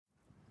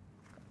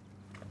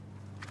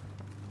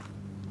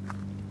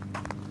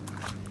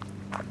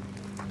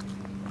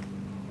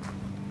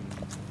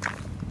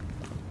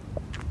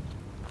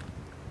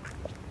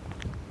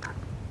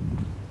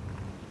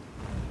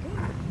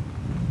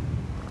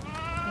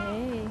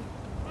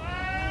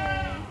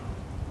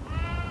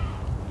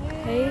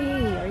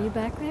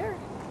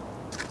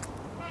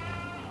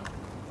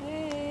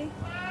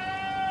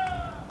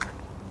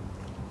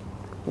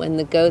when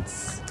the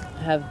goats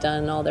have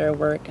done all their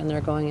work and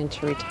they're going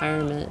into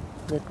retirement,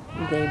 that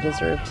they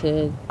deserve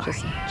to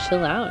just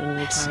chill out and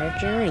retire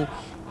here and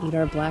eat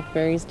our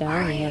blackberries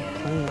down. We have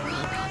plenty of them.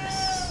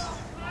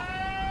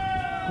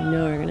 We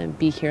know we're gonna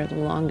be here the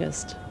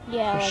longest.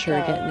 Yeah, for like sure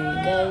our get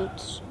named.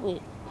 goats.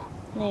 We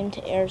named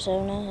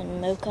Arizona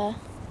and Mocha.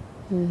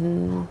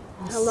 Mm-hmm.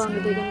 How long are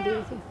they going to be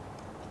with you?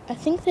 I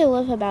think they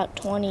live about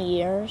 20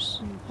 years.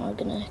 We're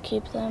going to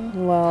keep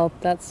them. Well,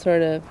 that's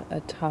sort of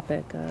a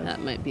topic that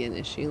might be an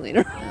issue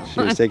later. She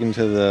was taken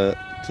to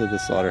the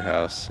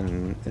slaughterhouse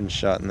and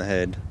shot in the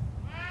head.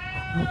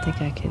 I don't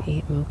think I could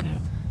eat Mocha.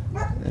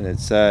 And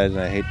it's sad,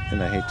 and I hate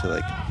to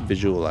like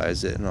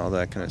visualize it and all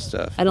that kind of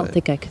stuff. I don't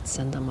think I could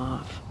send them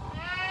off.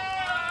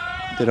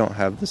 They don't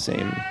have the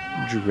same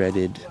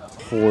dreaded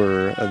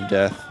horror of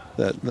death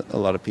that a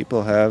lot of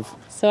people have.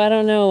 So I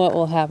don't know what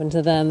will happen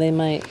to them. They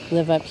might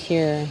live up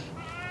here,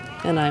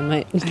 and I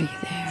might spend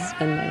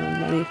my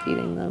own money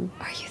feeding them.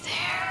 Are you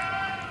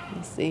there?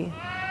 We'll see.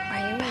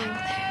 Are you back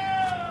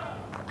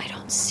there? I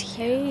don't see you.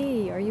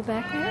 Hey, are you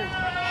back there?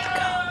 Hey,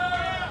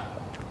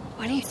 goat.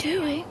 What are you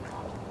doing?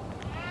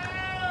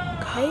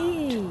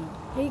 Hey,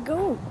 hey,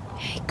 goat.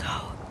 Hey,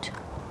 goat.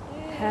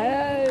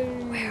 Hey,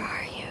 Where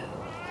are you?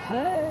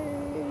 hey,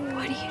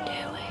 What are you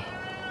doing?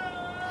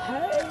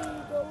 hey,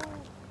 goat.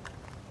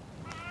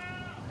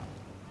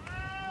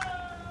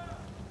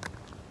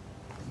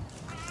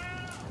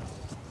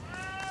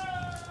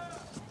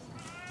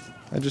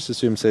 I just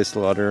assume say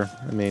slaughter.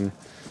 I mean,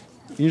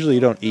 usually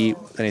you don't eat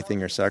anything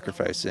you're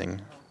sacrificing.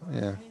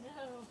 Yeah.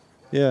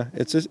 Yeah,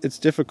 it's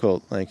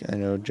difficult. Like, I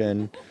know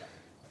Jen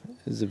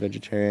is a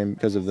vegetarian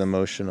because of the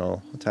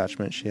emotional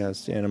attachment she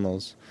has to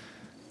animals.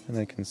 And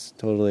I can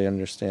totally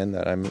understand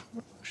that. I'm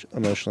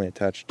emotionally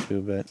attached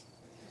to, but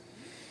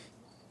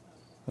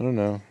I don't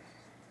know.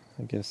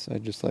 I guess I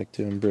just like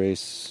to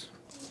embrace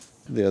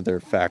the other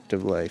fact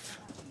of life.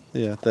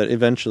 Yeah, that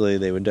eventually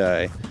they would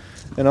die.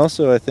 And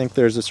also I think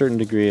there's a certain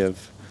degree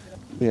of,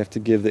 we have to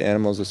give the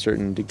animals a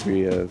certain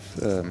degree of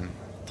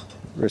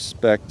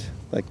respect.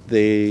 Like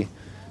they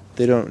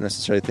don't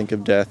necessarily think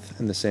of death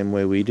in the same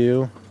way we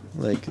do.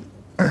 Like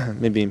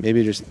maybe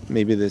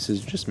this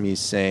is just me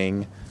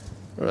saying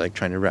or like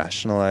trying to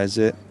rationalize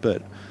it,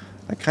 but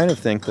I kind of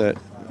think that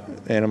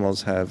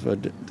animals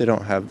they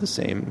don't have the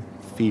same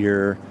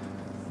fear.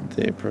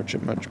 They approach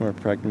it much more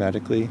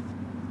pragmatically.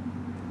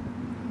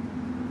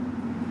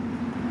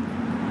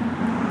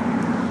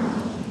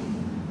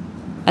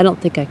 I don't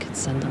think I could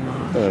send them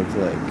off Of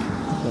like,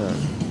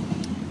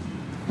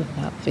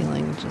 without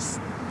feeling just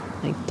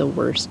like the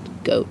worst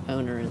goat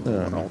owner in the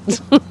world.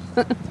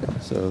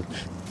 so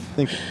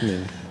I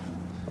mean,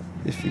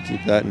 if you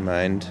keep that in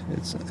mind,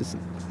 it's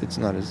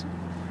not as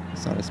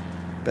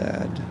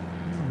bad.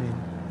 I mean,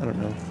 I don't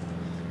know.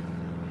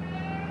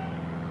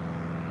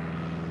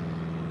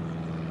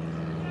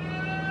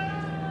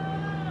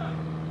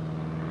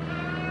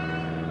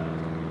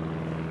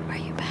 Are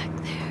you back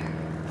there?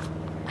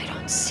 I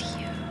don't see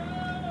you.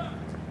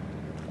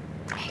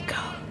 Hey,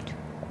 goat.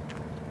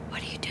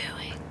 What are you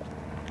doing?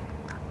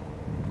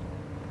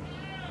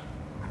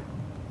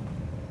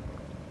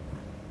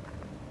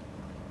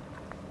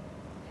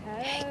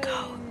 Hey,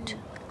 goat.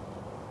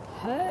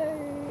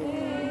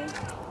 Hey,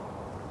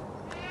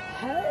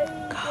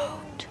 hey,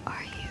 Goat.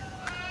 Are you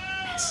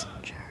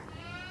messenger?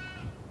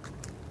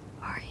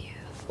 Are you?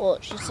 Well,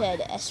 she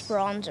said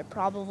Esperanza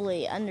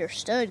probably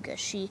understood because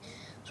she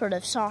sort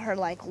of saw her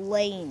like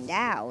laying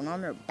down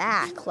on her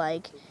back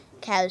like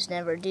cows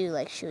never do,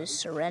 like she was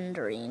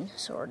surrendering,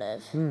 sort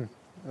of. I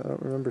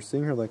don't remember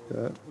seeing her like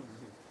that.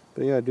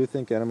 But yeah, I do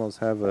think animals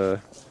have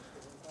a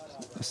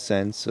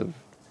sense of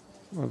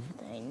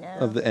I know.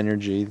 of the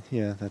energy,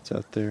 that's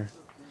out there.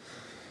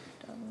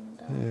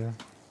 Yeah.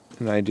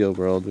 In an ideal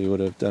world, we would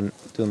have done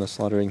the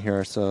slaughtering here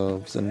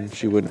ourselves, and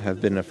she wouldn't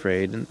have been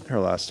afraid in her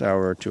last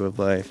hour or two of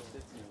life.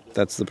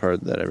 That's the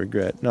part that I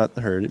regret. Not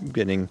her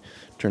getting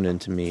turned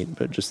into meat,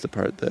 but just the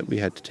part that we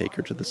had to take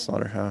her to the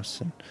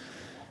slaughterhouse and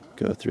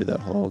go through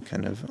that whole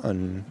kind of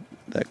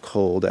that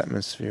cold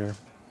atmosphere.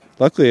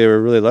 Luckily, we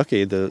were really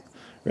lucky. The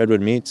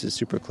Redwood Meats is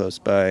super close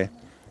by.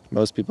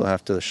 Most people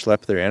have to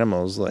schlep their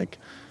animals like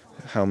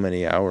how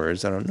many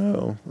hours, I don't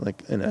know,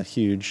 like in a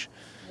huge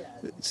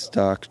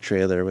stock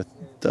trailer with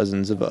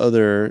dozens of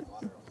other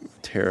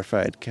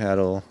terrified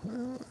cattle,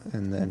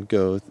 and then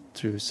go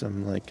through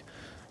some like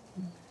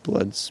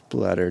blood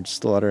splattered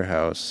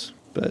slaughterhouse.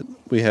 But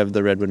we have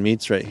the Redwood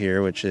Meats right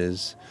here, which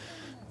is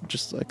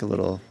just like a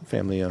little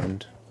family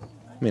owned.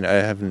 I mean, I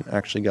haven't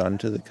actually gone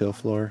to the kill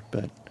floor,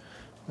 but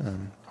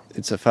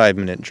it's a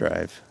 5-minute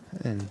drive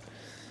and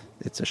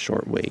it's a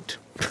short wait.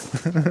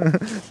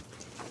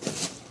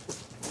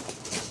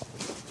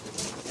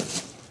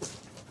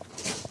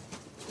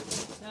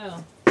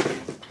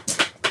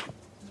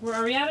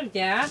 Are we out of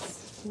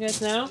gas? You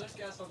guys know? There's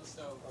gas on the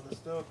stove. On the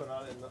stove, but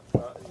not in the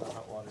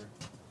hot water.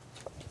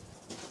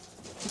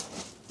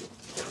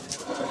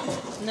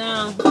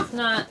 No, it's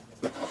not.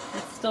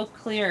 It's still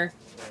clear.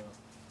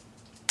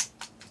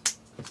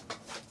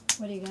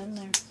 what do you got in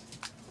there?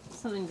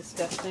 Something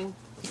disgusting.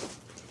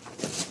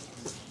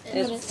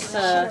 It's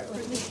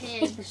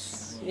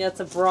yeah, it's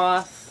a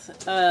broth.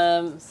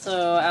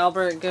 So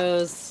Albert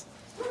goes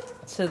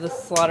to the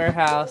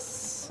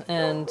slaughterhouse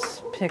and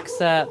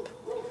picks up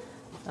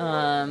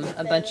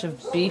a bunch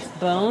of beef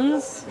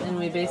bones, and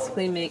we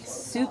basically make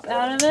soup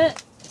out of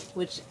it,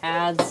 which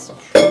adds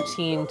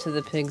protein to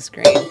the pig's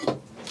grain.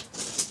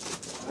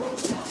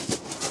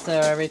 So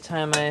every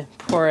time I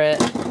pour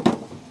it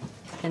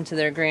into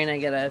their grain, I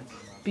get a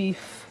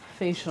beef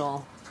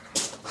facial.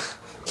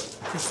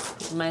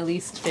 It's my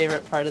least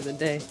favorite part of the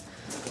day.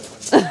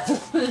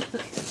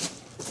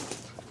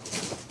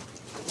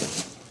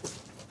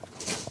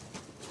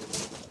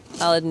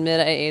 I'll admit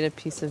I ate a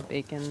piece of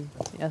bacon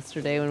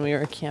yesterday when we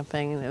were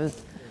camping, and it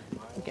was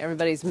like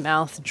everybody's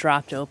mouth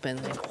dropped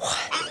open. Like,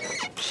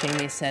 what?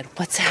 Jamie said,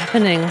 "What's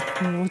happening?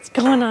 What's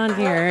going on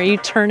here? Are you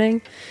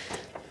turning?"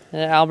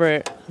 And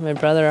Albert, my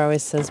brother,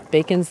 always says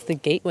bacon's the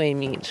gateway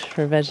meat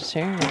for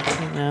vegetarians.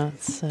 You know,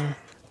 it's.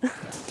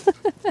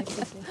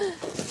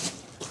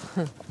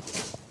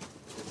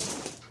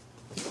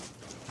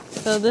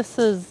 So this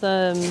is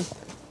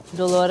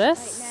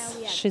Dolores.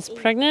 She's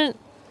pregnant.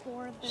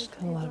 She's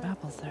got a lot of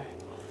apples there.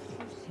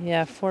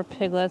 Yeah, 4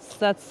 piglets.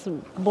 That's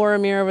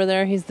Boromir over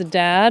there. He's the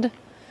dad.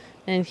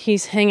 And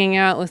he's hanging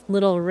out with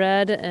Little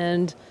Red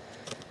and...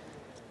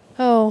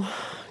 Oh,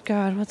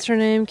 God, what's her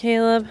name,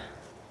 Caleb?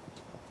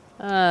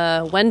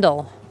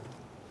 Wendell.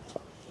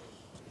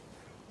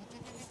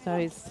 So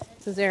this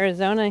is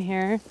Arizona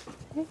here.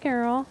 Hey,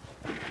 girl.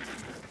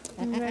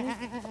 You ready?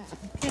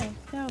 Okay,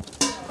 go.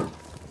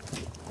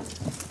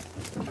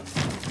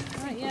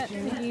 Not yet.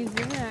 He's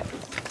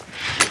next.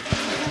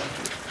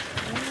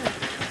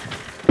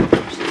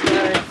 She's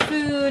got her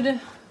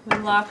food. We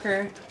lock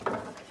her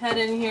head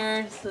in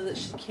here so that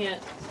she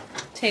can't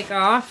take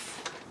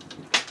off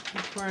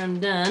before I'm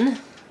done.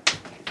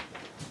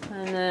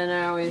 And then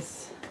I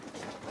always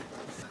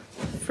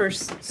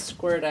first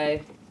squirt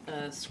I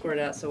squirt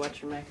out, so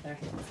watch your mic there.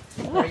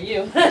 Or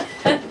you.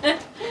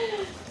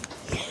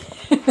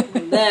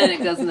 And then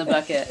it goes in the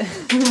bucket.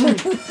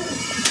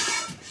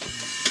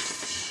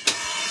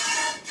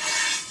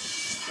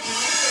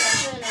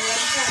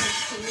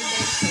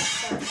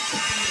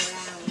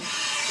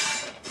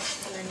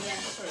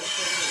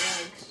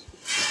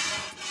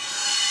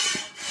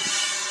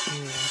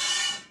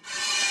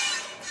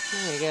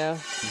 There you go.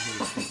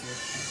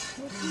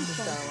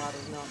 Got a lot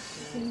of milk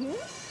tonight.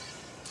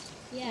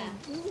 Yeah.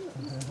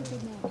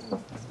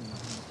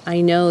 I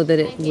know that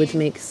it would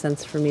make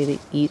sense for me to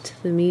eat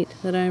the meat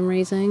that I'm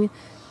raising.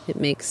 It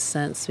makes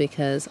sense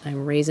because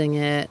I'm raising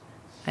it.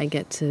 I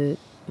get to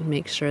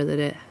make sure that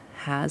it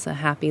has a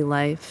happy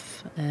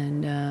life,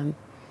 and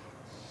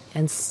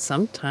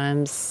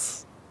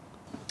sometimes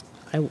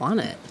I want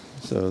it.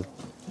 So,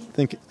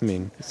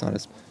 it's not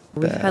as bad.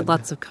 We've had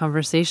lots of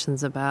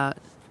conversations about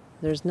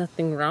there's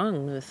nothing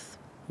wrong with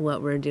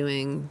what we're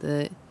doing,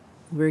 that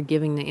we're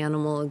giving the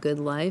animal a good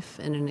life,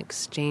 and in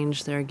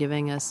exchange they're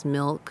giving us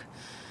milk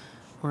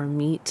or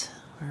meat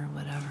or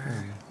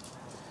whatever.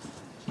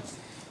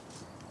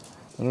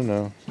 I don't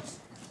know.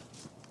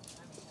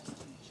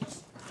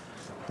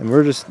 And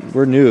we're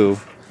new,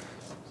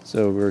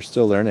 so we're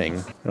still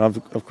learning. And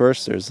of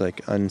course there's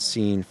like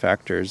unseen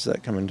factors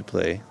that come into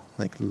play,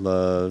 like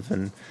love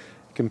and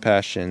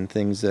compassion,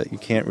 things that you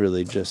can't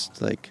really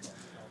just like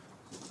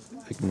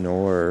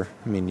ignore.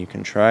 I mean, you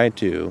can try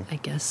to. I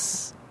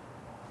guess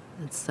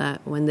it's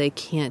that when they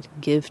can't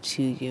give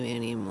to you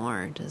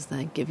anymore, does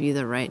that give you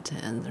the right to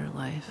end their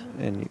life?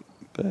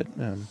 But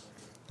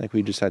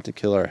we just had to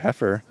kill our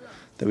heifer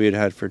that we had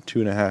had for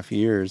 2.5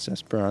 years,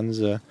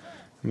 Esperanza.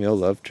 We all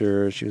loved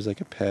her. She was like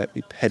a pet.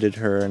 We petted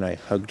her, and I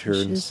hugged her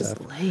and stuff.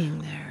 She was just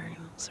laying there,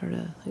 sort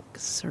of like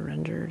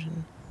surrendered,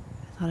 and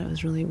I thought it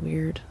was really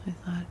weird. I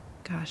thought,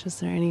 gosh, is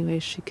there any way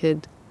she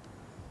could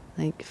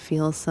like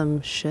feel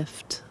some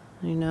shift,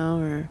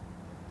 or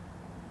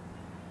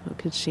what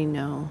could she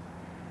know?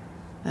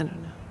 I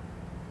don't know.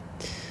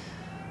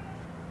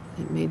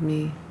 It made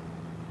me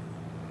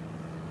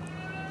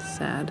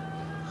sad.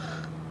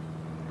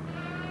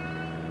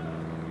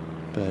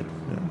 But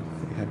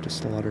we had to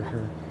slaughter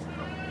her.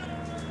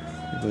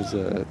 It was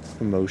an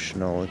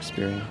emotional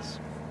experience.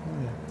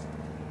 Yeah.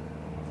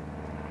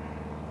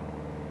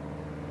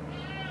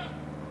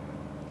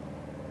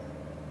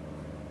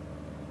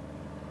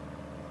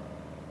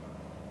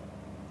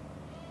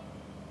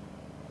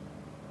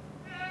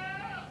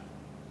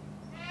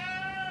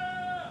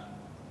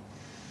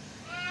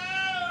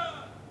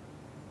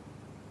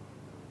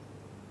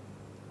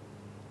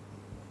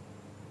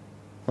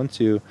 Once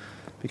you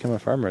become a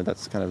farmer,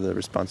 that's kind of the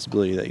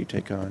responsibility that you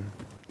take on.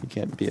 You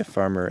can't be a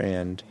farmer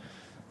and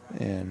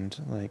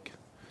like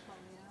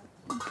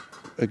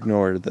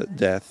ignore that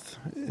death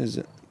is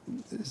a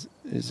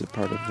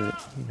part of it.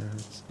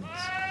 It's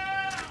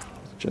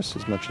just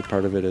as much a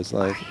part of it as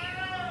life. Are you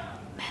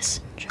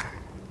messenger?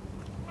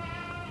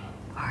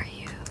 Are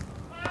you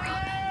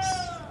promise?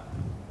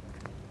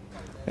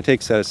 I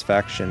take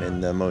satisfaction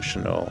in the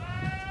emotional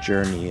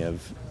journey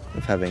of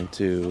having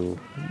to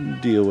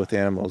deal with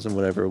animals in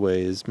whatever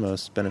way is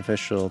most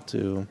beneficial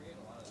to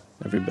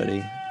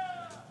everybody.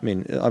 I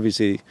mean,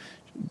 obviously,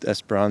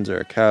 Esperanza or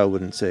a cow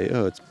wouldn't say,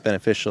 "Oh, it's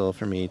beneficial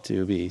for me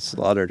to be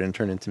slaughtered and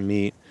turned into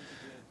meat."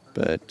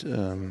 But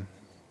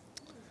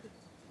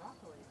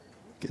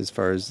as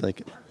far as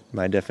like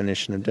my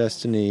definition of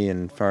destiny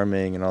and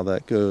farming and all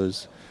that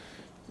goes,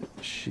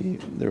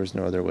 there was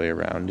no other way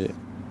around it.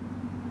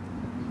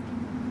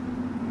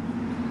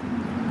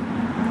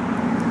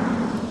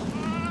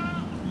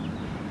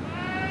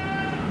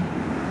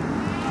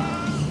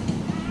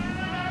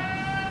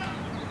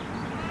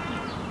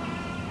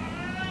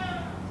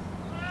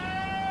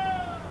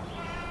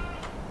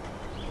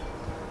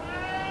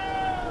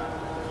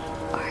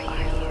 Are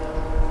you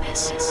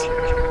messenger?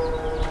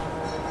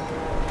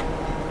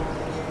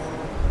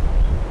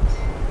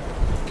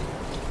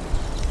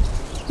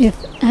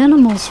 If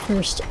animals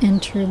first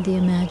entered the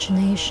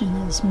imagination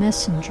as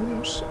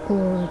messengers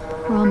or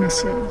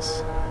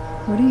promises,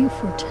 what are you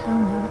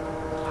foretelling?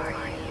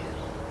 Are you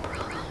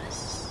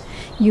promise?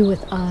 You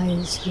with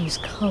eyes whose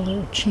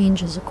color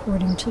changes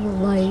according to the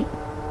light.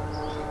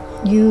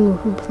 You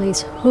who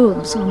place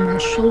hooves on my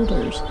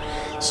shoulders,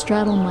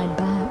 straddle my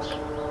back,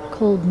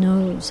 cold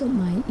nose at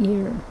my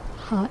ear,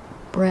 hot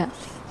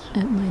breath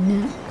at my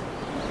neck.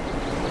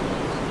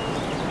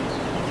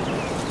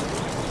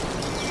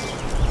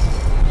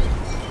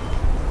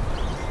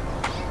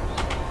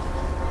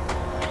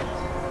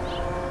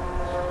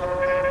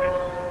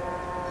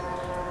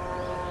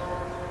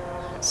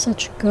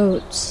 Such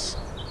goats,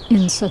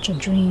 in such a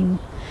dream,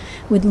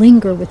 would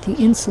linger with the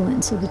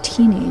insolence of a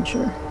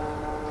teenager.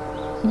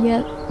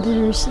 Yet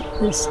there's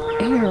this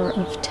air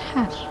of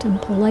tact and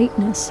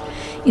politeness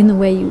in the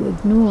way you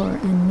ignore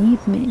and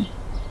need me.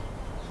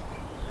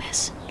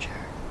 Messenger.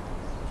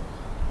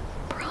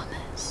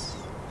 Promise.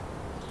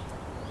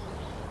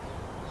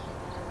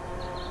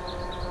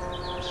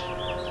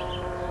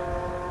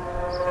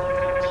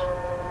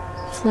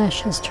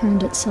 Flesh has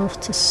turned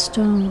itself to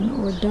stone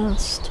or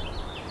dust.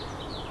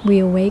 We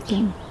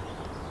awaken.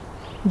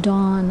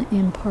 Dawn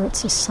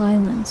imparts a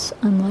silence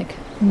unlike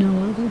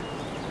no other.